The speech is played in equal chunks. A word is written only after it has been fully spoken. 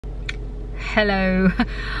hello.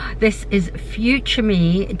 This is future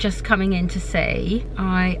me just coming in to say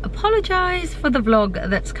I apologize for the vlog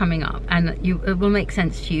that's coming up, and it will make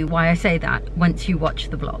sense to you why I say that once you watch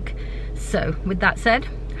the vlog. So with that said,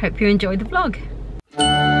 hope you enjoyed the vlog.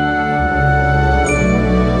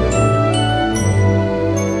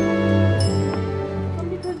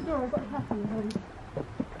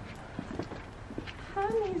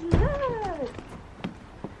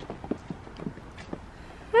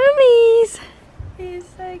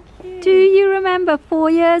 Do you remember 4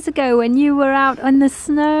 years ago when you were out on the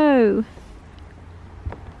snow?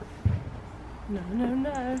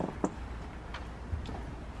 No.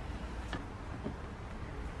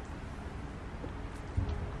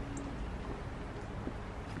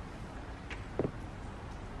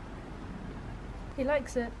 He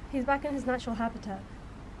likes it. He's back in his natural habitat.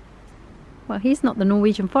 Well, he's not the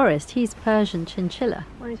Norwegian forest, he's Persian chinchilla.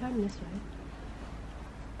 Why are you turning this way?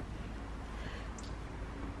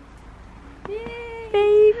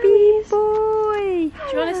 Baby boy!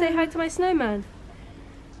 Do you want to say hi to my snowman?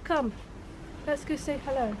 Come, let's go say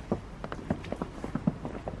hello.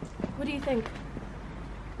 What do you think?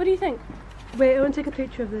 What do you think? Wait, I want to take a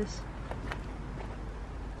picture of this.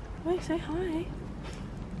 Wait, say hi.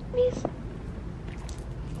 Mummies.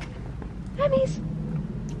 Mummies.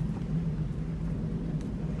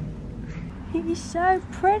 He's so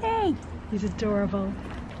pretty. He's adorable.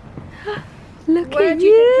 Look Where at do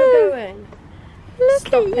you think you're going? Look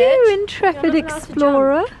Stop at it. you, intrepid You're not allowed to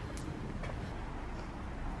explorer.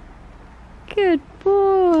 Good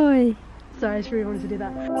boy. Sorry, I just really wanted to do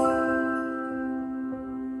that.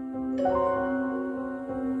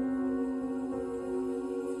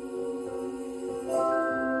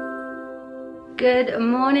 Good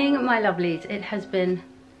morning, my lovelies. It has been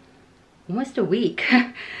almost a week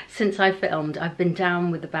since I filmed. I've been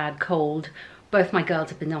down with a bad cold. Both my girls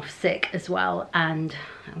have been off sick as well, and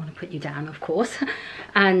I want to put you down, of course.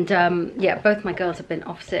 And yeah, both my girls have been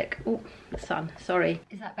off sick. Oh, the sun, sorry.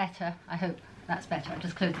 Is that better? I hope that's better. I'll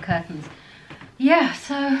just close the curtains. Yeah,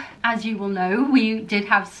 so as you will know, we did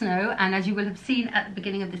have snow, and as you will have seen at the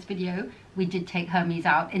beginning of this video, we did take Hermes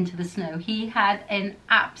out into the snow. He had an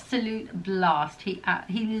absolute blast. He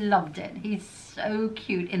loved it. He's so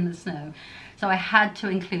cute in the snow. So I had to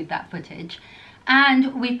include that footage.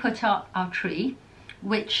 And we put up our tree,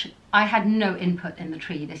 which I had no input in the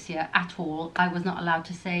tree this year at all. I was not allowed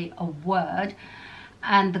to say a word,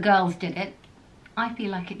 and the girls did it. I feel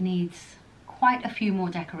like it needs quite a few more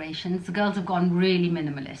decorations. The girls have gone really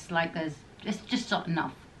minimalist, like there's just not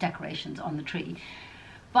enough decorations on the tree.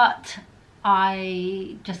 But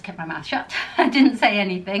I just kept my mouth shut. I didn't say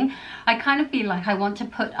anything. I kind of feel like I want to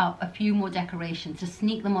put up a few more decorations to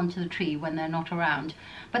sneak them onto the tree when they're not around.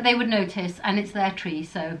 But they would notice, and it's their tree,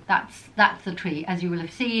 so that's the tree. As you will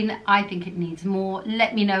have seen, I think it needs more.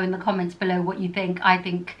 Let me know in the comments below what you think. I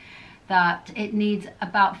think that it needs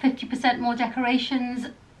about 50% more decorations,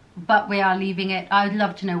 but we are leaving it. I'd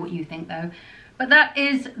love to know what you think though. But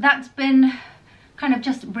that's been kind of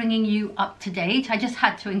just bringing you up to date. I just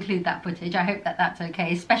had to include that footage. I hope that that's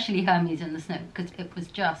okay, especially Hermes in the snow, because it was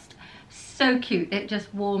just so cute. It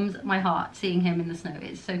just warms my heart seeing him in the snow.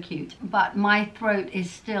 It's so cute. But my throat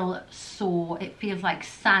is still sore. It feels like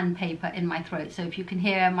sandpaper in my throat. So if you can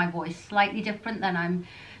hear my voice slightly different, then I'm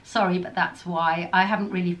sorry, but that's why. I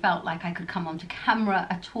haven't really felt like I could come onto camera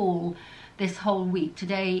at all this whole week.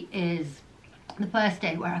 Today is the first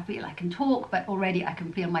day where I feel I can talk, but already I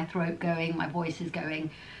can feel my throat going, my voice is going.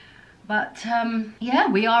 But yeah,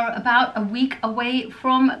 we are about a week away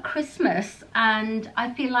from Christmas, and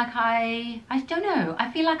I feel like I don't know, I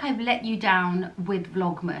feel like I've let you down with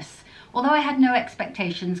Vlogmas. Although I had no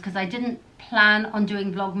expectations, because I didn't plan on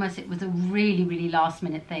doing Vlogmas. It was a really last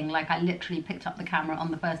minute thing. Like I literally picked up the camera on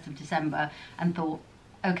the 1st of December and thought,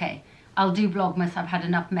 okay, I'll do Vlogmas. I've had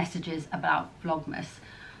enough messages about Vlogmas.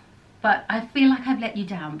 But I feel like I've let you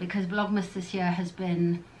down, because Vlogmas this year has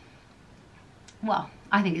been, well,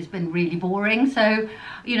 I think it's been really boring. So,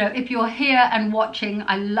 you know, if you're here and watching,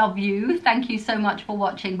 I love you. Thank you so much for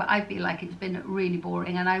watching, but I feel like it's been really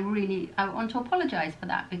boring, and I want to apologize for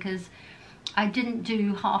that, because I didn't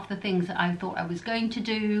do half the things that I thought I was going to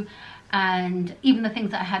do, and even the things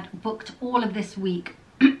that I had booked all of this week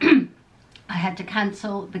I had to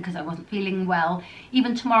cancel because I wasn't feeling well.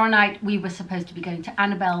 Even tomorrow night we were supposed to be going to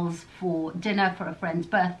Annabelle's for dinner for a friend's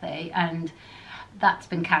birthday, and that's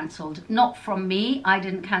been cancelled. Not from me, I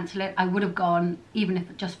didn't cancel it. I would have gone even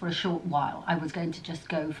if just for a short while. I was going to just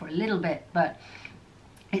go for a little bit, but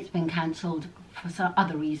it's been cancelled for some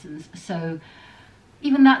other reasons. So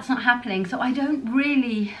even that's not happening. So I don't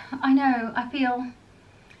really, I know, I feel,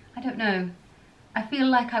 I don't know. I feel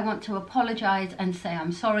like I want to apologize and say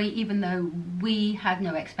I'm sorry, even though we had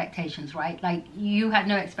no expectations, right? Like, you had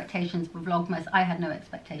no expectations for Vlogmas, I had no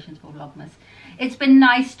expectations for Vlogmas. It's been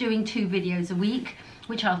nice doing 2 videos a week,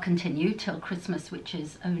 which I'll continue till Christmas, which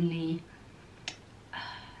is only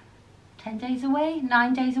 10 days away,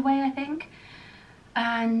 9 days away, I think.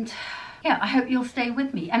 And yeah, I hope you'll stay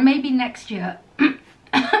with me. And maybe next year,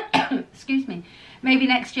 excuse me, maybe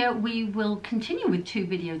next year we will continue with 2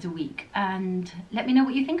 videos a week, and let me know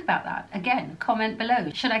what you think about that. Again, comment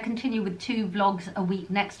below. Should I continue with 2 vlogs a week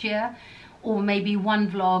next year, or maybe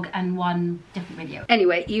 1 vlog and 1 different video?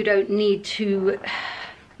 Anyway, you don't need to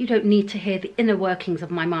hear the inner workings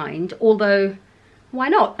of my mind, although why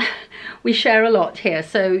not? We share a lot here,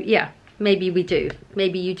 so yeah, maybe we do.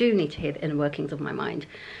 Maybe you do need to hear the inner workings of my mind.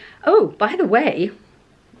 Oh, by the way,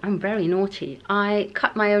 I'm very naughty. I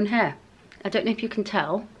cut my own hair. I don't know if you can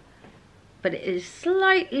tell, but it is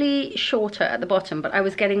slightly shorter at the bottom, but I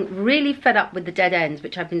was getting really fed up with the dead ends,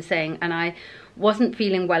 which I've been saying, and I wasn't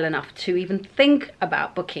feeling well enough to even think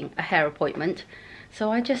about booking a hair appointment.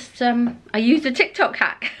 So I just, I used a TikTok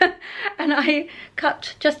hack and I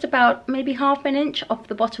cut just about maybe ½ an inch off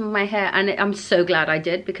the bottom of my hair, and I'm so glad I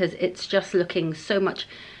did, because it's just looking so much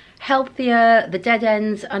healthier. The dead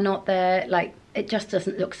ends are not there, like it just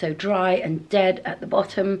doesn't look so dry and dead at the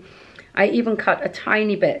bottom. I even cut a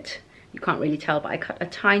tiny bit, you can't really tell, but I cut a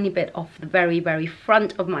tiny bit off the very, very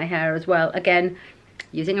front of my hair as well. Again,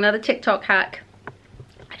 using another TikTok hack.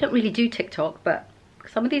 I don't really do TikTok, but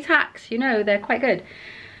some of these hacks, you know, they're quite good.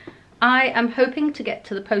 I am hoping to get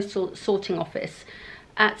to the postal sorting office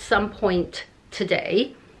at some point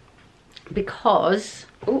today, because,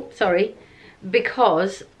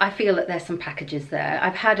 because I feel that there's some packages there.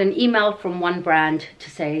 I've had an email from one brand to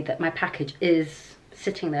say that my package is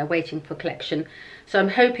sitting there waiting for collection. So I'm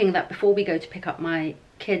hoping that before we go to pick up my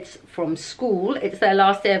kids from school, it's their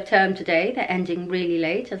last day of term today. They're ending really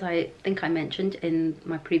late, as I think I mentioned in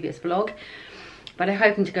my previous vlog. But I'm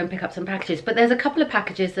hoping to go and pick up some packages. But there's a couple of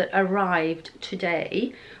packages that arrived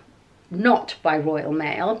today, not by Royal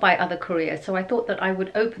Mail, by other couriers. So I thought that I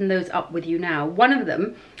would open those up with you now. One of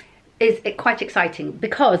them is quite exciting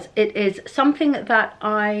because it is something that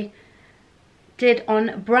I did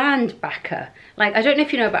on Brand Backer. Like, I don't know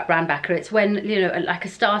if you know about Brand Backer. It's when, you know, like a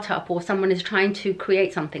startup or someone is trying to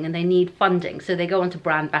create something and they need funding. So they go onto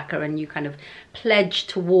Brand Backer and you kind of pledge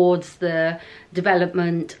towards the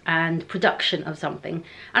development and production of something.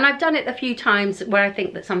 And I've done it a few times where I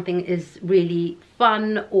think that something is really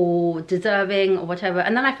fun or deserving or whatever,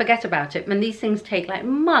 and then I forget about it. And these things take like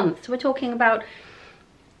months. We're talking about,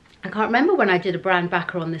 I can't remember when I did a Brand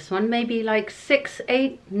Backer on this one, maybe like 6,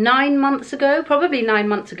 8, 9 months ago, probably 9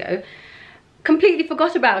 months ago. Completely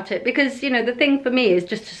forgot about it because, you know, the thing for me is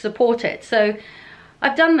just to support it. So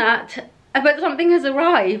I've done that, but something has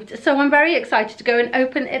arrived. So I'm very excited to go and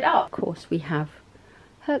open it up. Of course, we have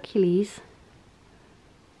Hercules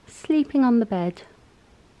sleeping on the bed.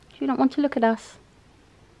 Do you not want to look at us?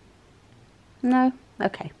 No?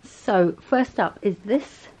 Okay. So first up is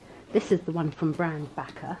this. This is the one from Brand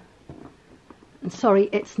Backer. And sorry,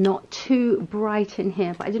 it's not too bright in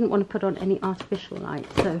here, but I didn't want to put on any artificial light,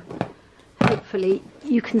 so hopefully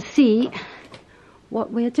you can see what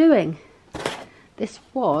we're doing. This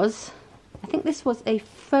was, I think this was a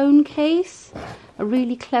phone case, a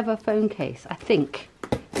really clever phone case, I think.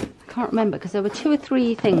 I can't remember because there were 2 or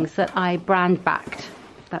 3 things that I brand backed.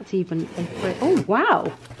 That's even a, oh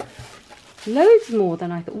wow, loads more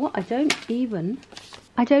than I thought. What? I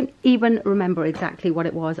don't even remember exactly what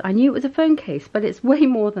it was. I knew it was a phone case, but it's way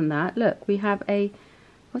more than that. Look, we have a,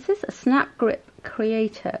 what's this? A snap grip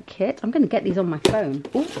creator kit. I'm going to get these on my phone.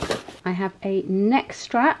 Ooh. I have a neck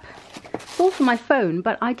strap. It's all for my phone,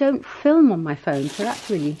 but I don't film on my phone, so that's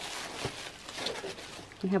really...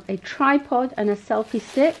 We have a tripod and a selfie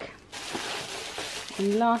stick.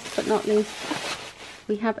 And last but not least,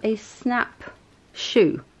 we have a snap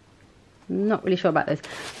shoe. Not really sure about this,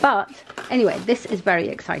 but anyway, this is very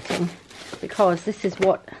exciting because this is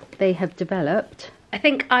what they have developed. I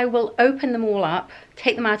think I will open them all up,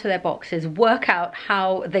 take them out of their boxes, work out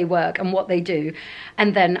how they work and what they do,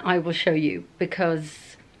 and then I will show you,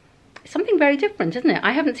 because it's something very different, isn't it?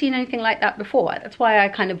 I haven't seen anything like that before. That's why I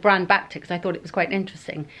kind of brand backed it, because I thought it was quite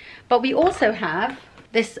interesting. But we also have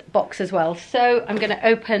this box as well, so I'm going to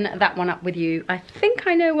open that one up with you. I think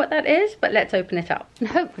I know what that is, but let's open it up. And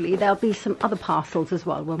hopefully there'll be some other parcels as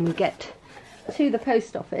well when we get to the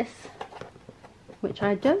post office, which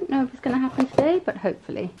I don't know if it's going to happen today, but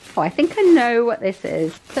hopefully. Oh, I think I know what this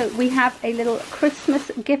is. So we have a little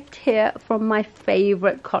Christmas gift here from my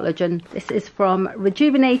favourite collagen. This is from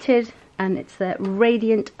Rejuvenated, and it's the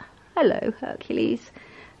Radiant Hello, Hercules.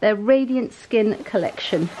 Their Radiant Skin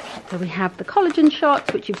collection. So we have the collagen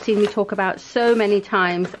shots, which you've seen me talk about so many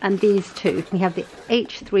times, and these two. We have the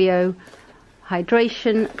H3O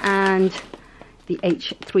hydration and the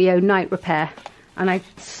H3O night repair. And I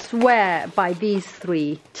swear by these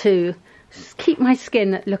three to keep my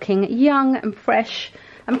skin looking young and fresh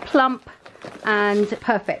and plump and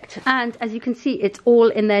perfect. And as you can see, it's all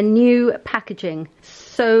in their new packaging.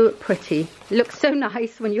 So pretty. It looks so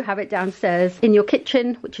nice when you have it downstairs in your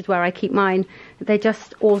kitchen, which is where I keep mine. They're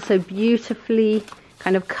just also beautifully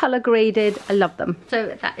kind of color graded. I love them.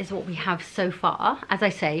 So that is what we have so far. As I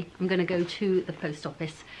say, I'm going to go to the post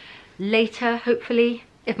office later, hopefully,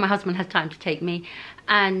 if my husband has time to take me,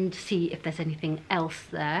 and see if there's anything else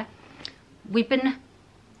there. We've been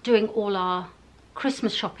doing all our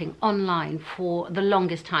Christmas shopping online for the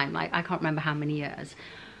longest time. Like, I can't remember how many years.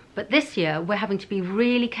 But this year we're having to be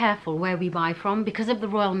really careful where we buy from because of the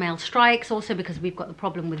Royal Mail strikes, also because we've got the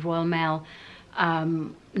problem with Royal Mail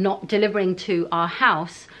not delivering to our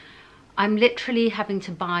house. I'm literally having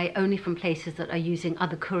to buy only from places that are using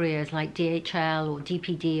other couriers like DHL or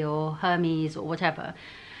DPD or Hermes or whatever.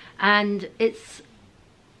 And it's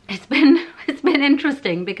been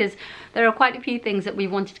interesting because there are quite a few things that we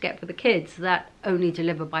wanted to get for the kids that only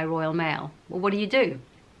deliver by Royal Mail. Well, what do?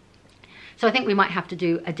 So I think we might have to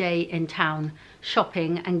do a day in town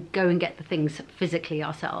shopping and go and get the things physically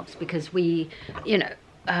ourselves, because we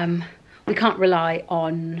can't rely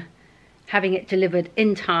on having it delivered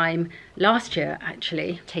in time. Last year,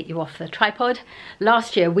 actually, take you off the tripod,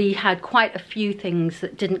 last year we had quite a few things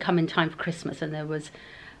that didn't come in time for Christmas, and there was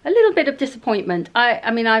a little bit of disappointment. I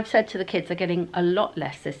mean, I've said to the kids they're getting a lot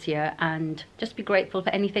less this year, and just be grateful for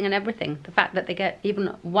anything and everything. The fact that they get even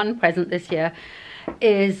one present this year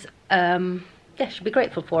is, yeah, should be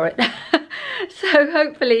grateful for it. So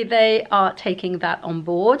hopefully they are taking that on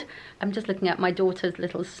board. I'm just looking at my daughter's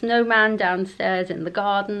little snowman downstairs in the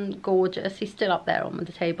garden. Gorgeous. He's still up there on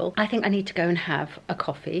the table. I think I need to go and have a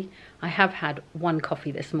coffee. I have had one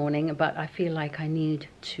coffee this morning, but I feel like I need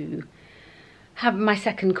to have my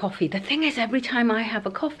second coffee. The thing is, every time I have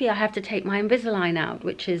a coffee, I have to take my Invisalign out,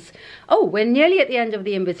 which is, oh, we're nearly at the end of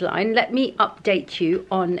the Invisalign. Let me update you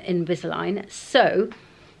on Invisalign. So,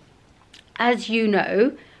 as you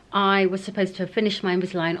know, I was supposed to have finished my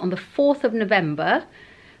Invisalign on the 4th of November.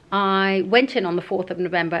 I went in on the 4th of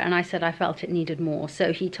November and I said I felt it needed more.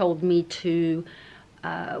 So he told me to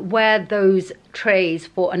wear those trays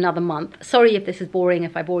for another month. Sorry if this is boring,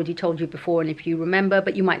 if I've already told you before and if you remember,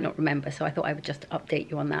 but you might not remember, so I thought I would just update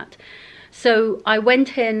you on that. So I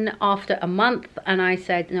went in after a month and I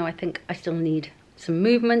said, no, I think I still need some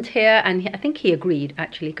movement here, and I think he agreed,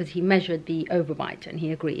 actually, because he measured the overbite and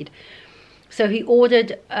he agreed. So he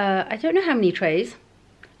ordered, I don't know how many trays.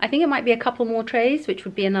 I think it might be a couple more trays, which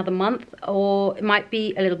would be another month, or it might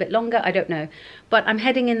be a little bit longer, I don't know. But I'm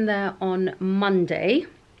heading in there on Monday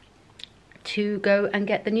to go and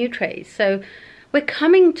get the new trays. So we're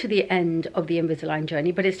coming to the end of the Invisalign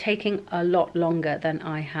journey, but it's taking a lot longer than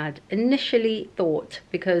I had initially thought,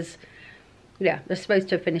 because, yeah, they're supposed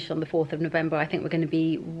to finish on the 4th of November. I think we're going to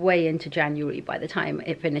be way into January by the time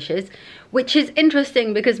it finishes, which is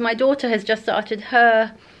interesting because my daughter has just started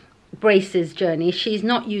her braces journey. She's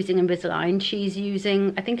not using Invisalign. She's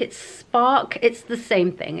using, I think it's Spark. It's the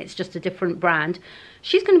same thing. It's just a different brand.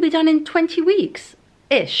 She's going to be done in 20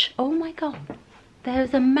 weeks-ish. Oh my God.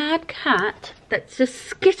 There's a mad cat that's just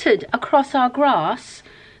skittered across our grass.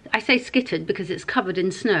 I say skittered because it's covered in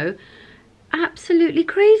snow. Absolutely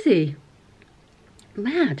crazy.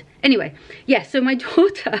 Mad. Anyway, yeah, so my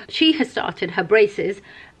daughter, she has started her braces,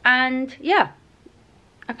 and yeah,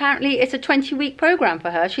 apparently it's a 20-week program for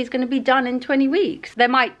her. She's going to be done in 20 weeks. There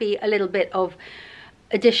might be a little bit of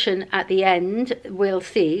addition at the end. We'll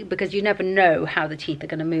see, because you never know how the teeth are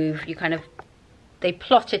going to move. You kind of, they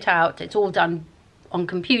plot it out. It's all done on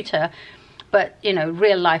computer, but, you know,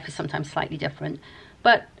 real life is sometimes slightly different.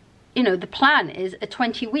 But, you know, the plan is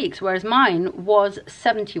 20 weeks, whereas mine was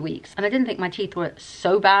 70 weeks. And I didn't think my teeth were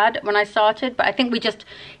so bad when I started, but I think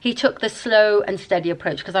he took the slow and steady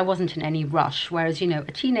approach because I wasn't in any rush. Whereas, you know,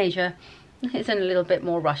 a teenager is in a little bit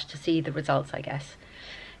more rush to see the results, I guess.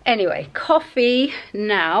 Anyway, coffee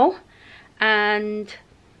now. And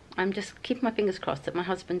I'm just keeping my fingers crossed that my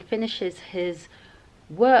husband finishes his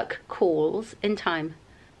work calls in time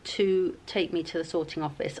to take me to the sorting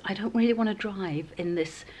office. I don't really want to drive in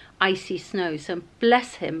this icy snow, so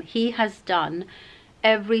bless him, he has done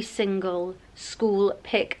every single school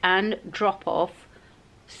pick and drop off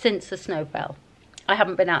since the snow fell. I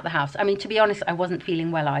haven't been out the house. I mean, to be honest, I wasn't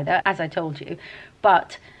feeling well either, as I told you,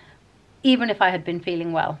 but even if I had been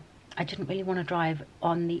feeling well, I didn't really want to drive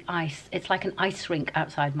on the ice. It's like an ice rink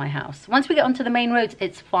outside my house. Once we get onto the main roads,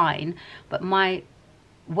 it's fine, but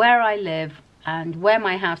where I live and where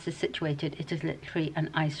my house is situated, it is literally an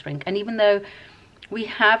ice rink. And even though we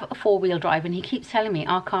have a four-wheel drive and he keeps telling me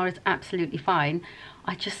our car is absolutely fine,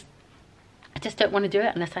 I just don't want to do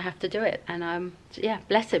it unless I have to do it. And yeah,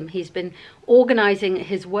 bless him, he's been organising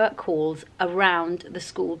his work calls around the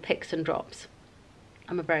school picks and drops.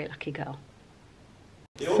 I'm a very lucky girl.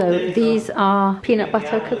 So these are peanut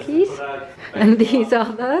butter cookies and these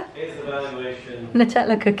are the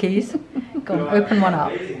Nutella cookies. Go on, open one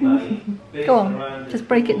up. Go on, just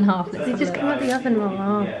break it in half. They just come out of the oven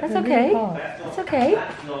wrong. That's okay. That's okay.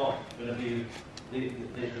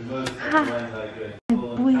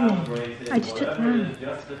 I just took one.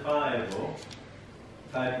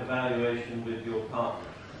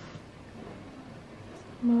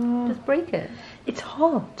 Just break it. It's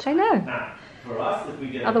hot. I know. For us, if we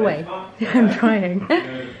get Other way. I'm trying.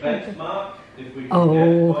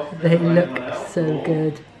 Oh, they look so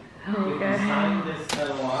good.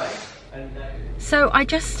 So I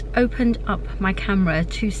just opened up my camera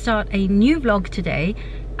to start a new vlog today,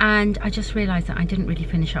 and I just realized that I didn't really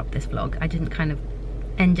finish up this vlog. I didn't kind of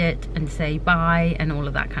end it and say bye and all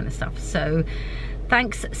of that kind of stuff. So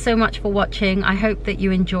thanks so much for watching. I hope that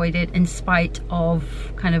you enjoyed it in spite of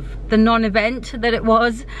kind of the non-event that it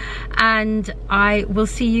was, and I will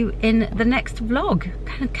see you in the next vlog.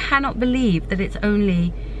 I cannot believe that it's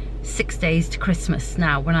only 6 days to Christmas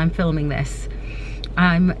now when I'm filming this.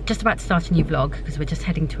 I'm just about to start a new vlog because we're just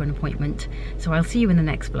heading to an appointment. So I'll see you in the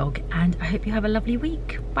next vlog, and I hope you have a lovely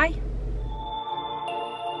week. Bye.